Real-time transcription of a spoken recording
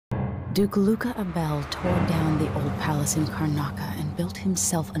Duke Luca Abel tore down the old palace in Karnaca and built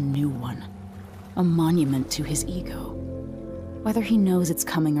himself a new one. A monument to his ego. Whether he knows it's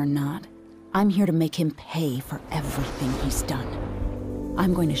coming or not, I'm here to make him pay for everything he's done.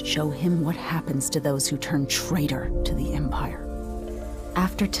 I'm going to show him what happens to those who turn traitor to the Empire.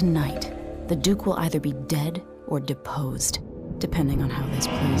 After tonight, the Duke will either be dead or deposed, depending on how this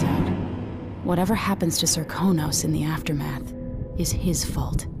plays out. Whatever happens to Sir Konos in the aftermath is his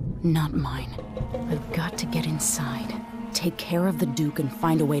fault, not mine. I've got to get inside, take care of the Duke, and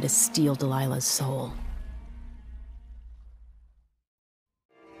find a way to steal Delilah's soul.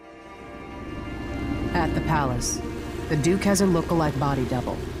 At the palace, the Duke has a look-alike body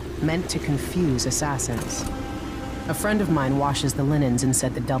double, meant to confuse assassins. A friend of mine washes the linens and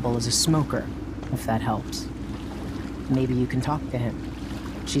said the double is a smoker, if that helps. Maybe you can talk to him.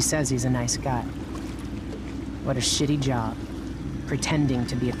 She says he's a nice guy. What a shitty job, pretending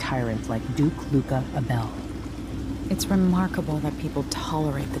to be a tyrant like Duke Luca Abel. It's remarkable that people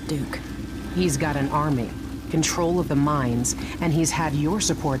tolerate the Duke. He's got an army, control of the mines, and he's had your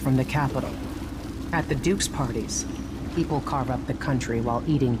support from the capital. At the Duke's parties, people carve up the country while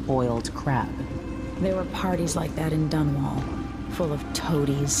eating boiled crab. There were parties like that in Dunwall, full of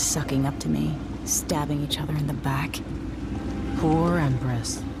toadies sucking up to me, stabbing each other in the back. Poor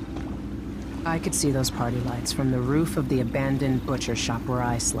Empress. I could see those party lights from the roof of the abandoned butcher shop where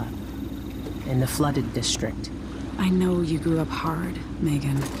I slept, in the flooded district. I know you grew up hard,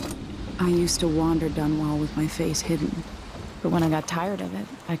 Megan. I used to wander Dunwall with my face hidden. But when I got tired of it,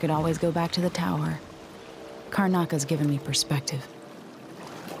 I could always go back to the tower. Karnaca's given me perspective.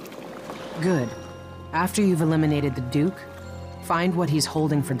 Good. After you've eliminated the Duke, find what he's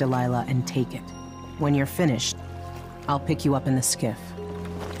holding for Delilah and take it. When you're finished, I'll pick you up in the skiff.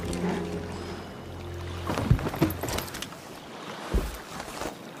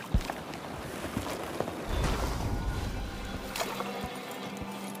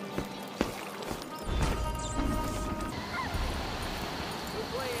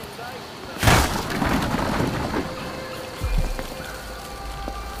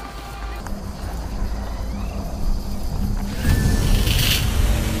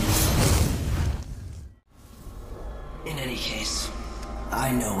 In any case,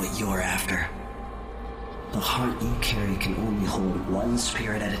 I know what you're after. The heart you carry can only hold one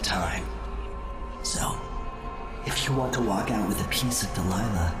spirit at a time. So, if you want to walk out with a piece of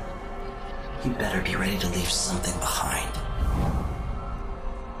Delilah, you better be ready to leave something behind.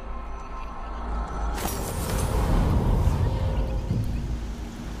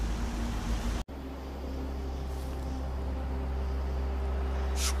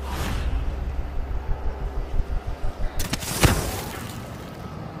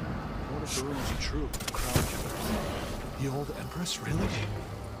 The rumors are true. Crowd killers. The old Empress, really?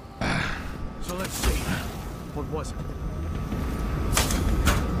 So let's see. What was it?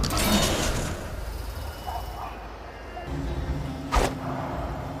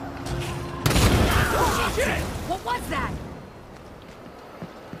 Shit! What was that?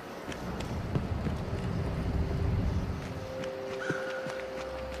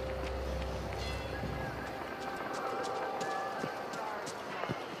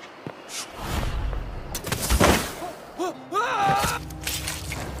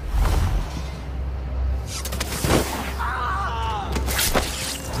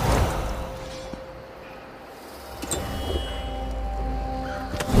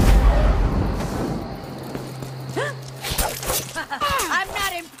 I'm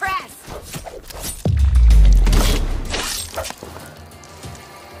not impressed!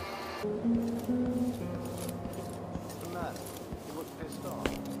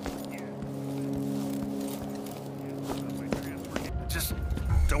 Just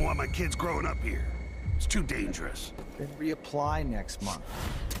don't want my kids growing up here. It's too dangerous. Then reapply next month.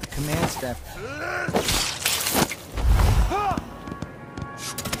 The command staff...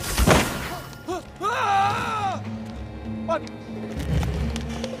 What?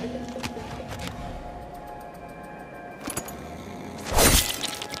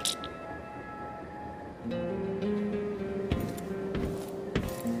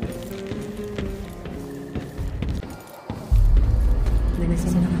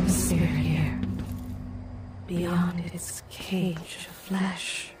 There's another spirit here, beyond its cage of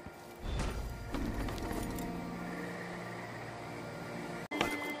flesh.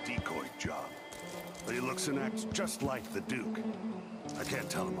 Decoy job. But he looks and acts just like the Duke. I can't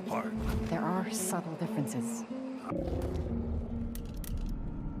tell them apart. There are subtle differences.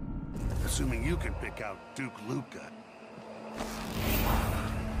 Assuming you can pick out Duke Luca.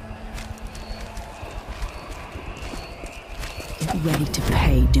 Ready to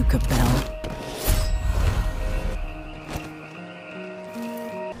pay, Duke of Bell.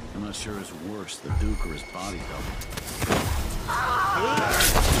 I'm not sure it's worse, the Duke or his body double.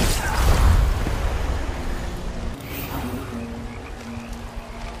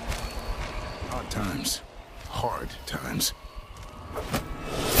 Hard times. Hard times.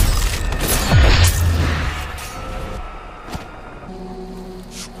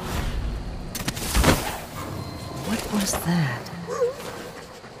 What was that?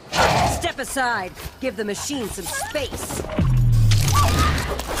 Step aside. Give the machine some space.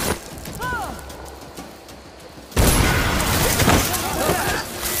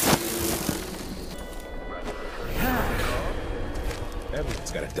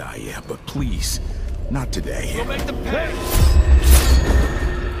 Everyone's gotta die, yeah, but please, not today. We'll make them pay!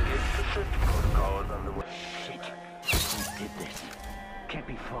 Shit. Who did this? Can't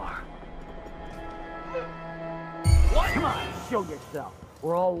be far. What? Come on, show yourself.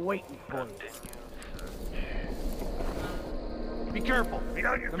 We're all waiting for you. Be careful. Be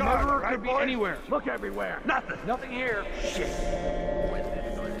on your The guard, murderer right, could be boys? anywhere. Look everywhere. Nothing. Nothing here. Shit.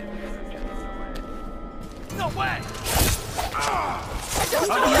 No way!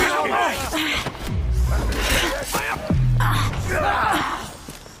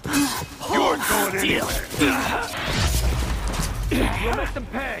 You're going anywhere. We'll make them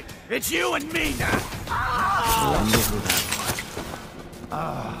pay. It's you and me now.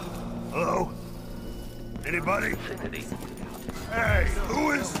 Hello? Anybody? Hey,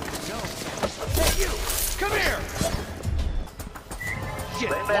 who is... Hey, you! Come here! Shit,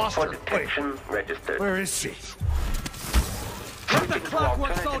 lost her. Detection registered. Where is she? Let the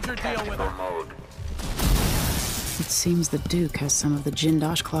clockwork soldier deal with her. Mode. It seems the Duke has some of the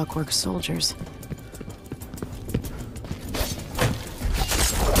Jindosh clockwork soldiers.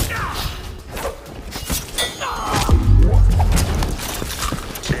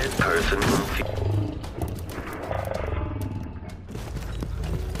 Dead person confused.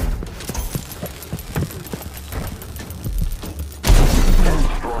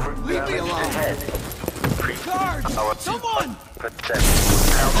 Leave me alone! Ahead. Guards! Someone!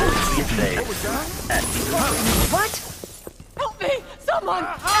 What? Help me! Someone!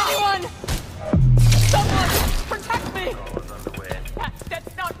 Anyone! Someone! Protect me!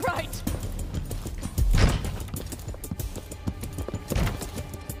 That's not right!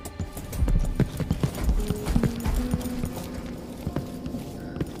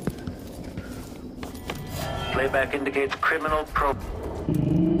 Playback indicates criminal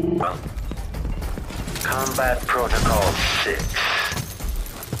Combat Protocol 6.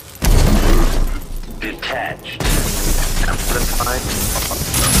 Detached. Amplified.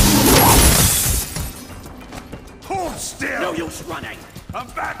 Hold still! No use running! I'm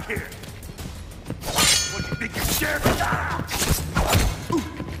back here! What, you think you're scared?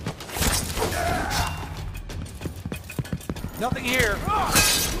 Nothing here!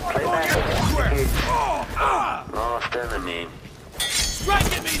 Playback indicates lost enemy.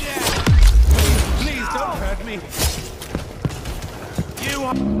 Strike at me now! Please don't hurt me! You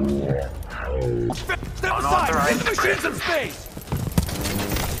Step aside! Give the machine some space!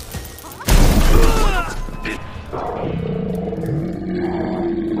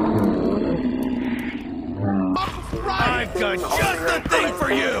 I've got just the thing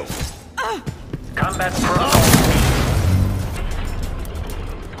for you! Combat Protocol.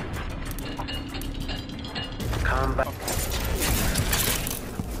 Combat.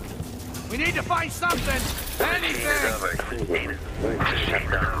 We need to find something! Anything! Shut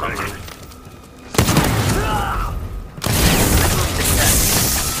down mode.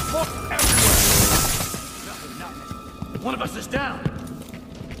 Look everywhere! Nothing. One of us is down!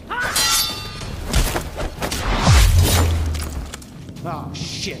 Oh,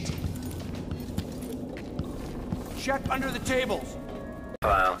 shit. Check under the tables.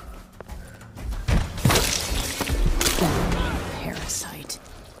 File. Parasite.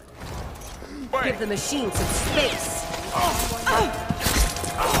 Give the machine some space.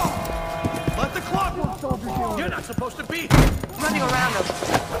 Let the clockwork soldier do it. You're not supposed to be Running around them.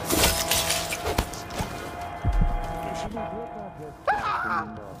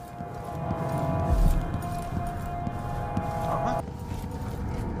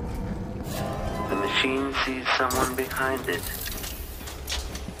 The machine sees someone behind it.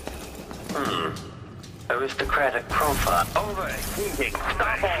 Aristocratic profile. Overheating.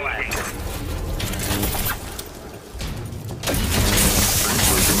 Stop all that.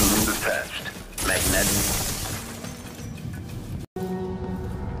 Detached. Magnet.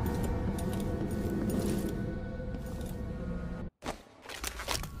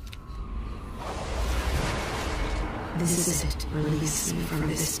 This is it. Release me from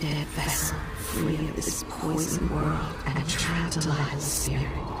this dead vessel, free of this poison world, and trapped alive in the spirit.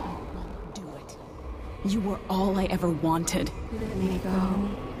 Do it. You were all I ever wanted. Let me go.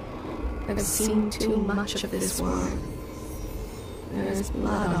 I've seen too much of this world. There's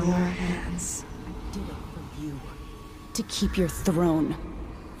blood on your hands. I did it for you. To keep your throne.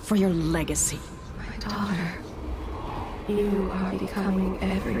 For your legacy. My daughter. You are becoming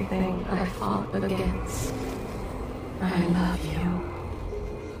everything I fought against. I love you.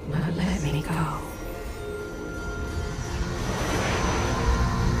 But let me go.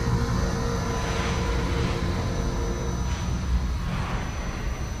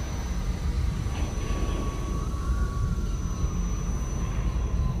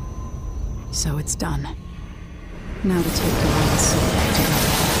 So it's done. Now to take Delilah's soul to God.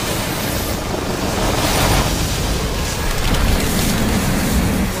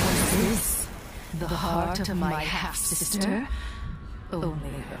 Was this the heart of my half-sister? Only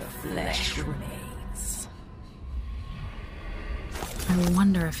her flesh remains. I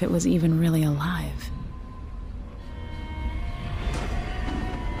wonder if it was even really alive.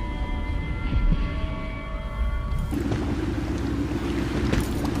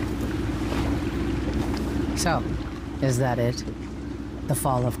 So, is that it? The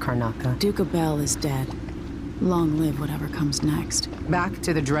fall of Karnaca? Duke Abel is dead. Long live whatever comes next. Back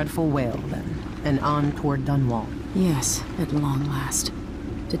to the dreadful whale, then, and on toward Dunwall. Yes, at long last.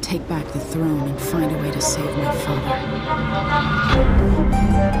 To take back the throne and find a way to save my father.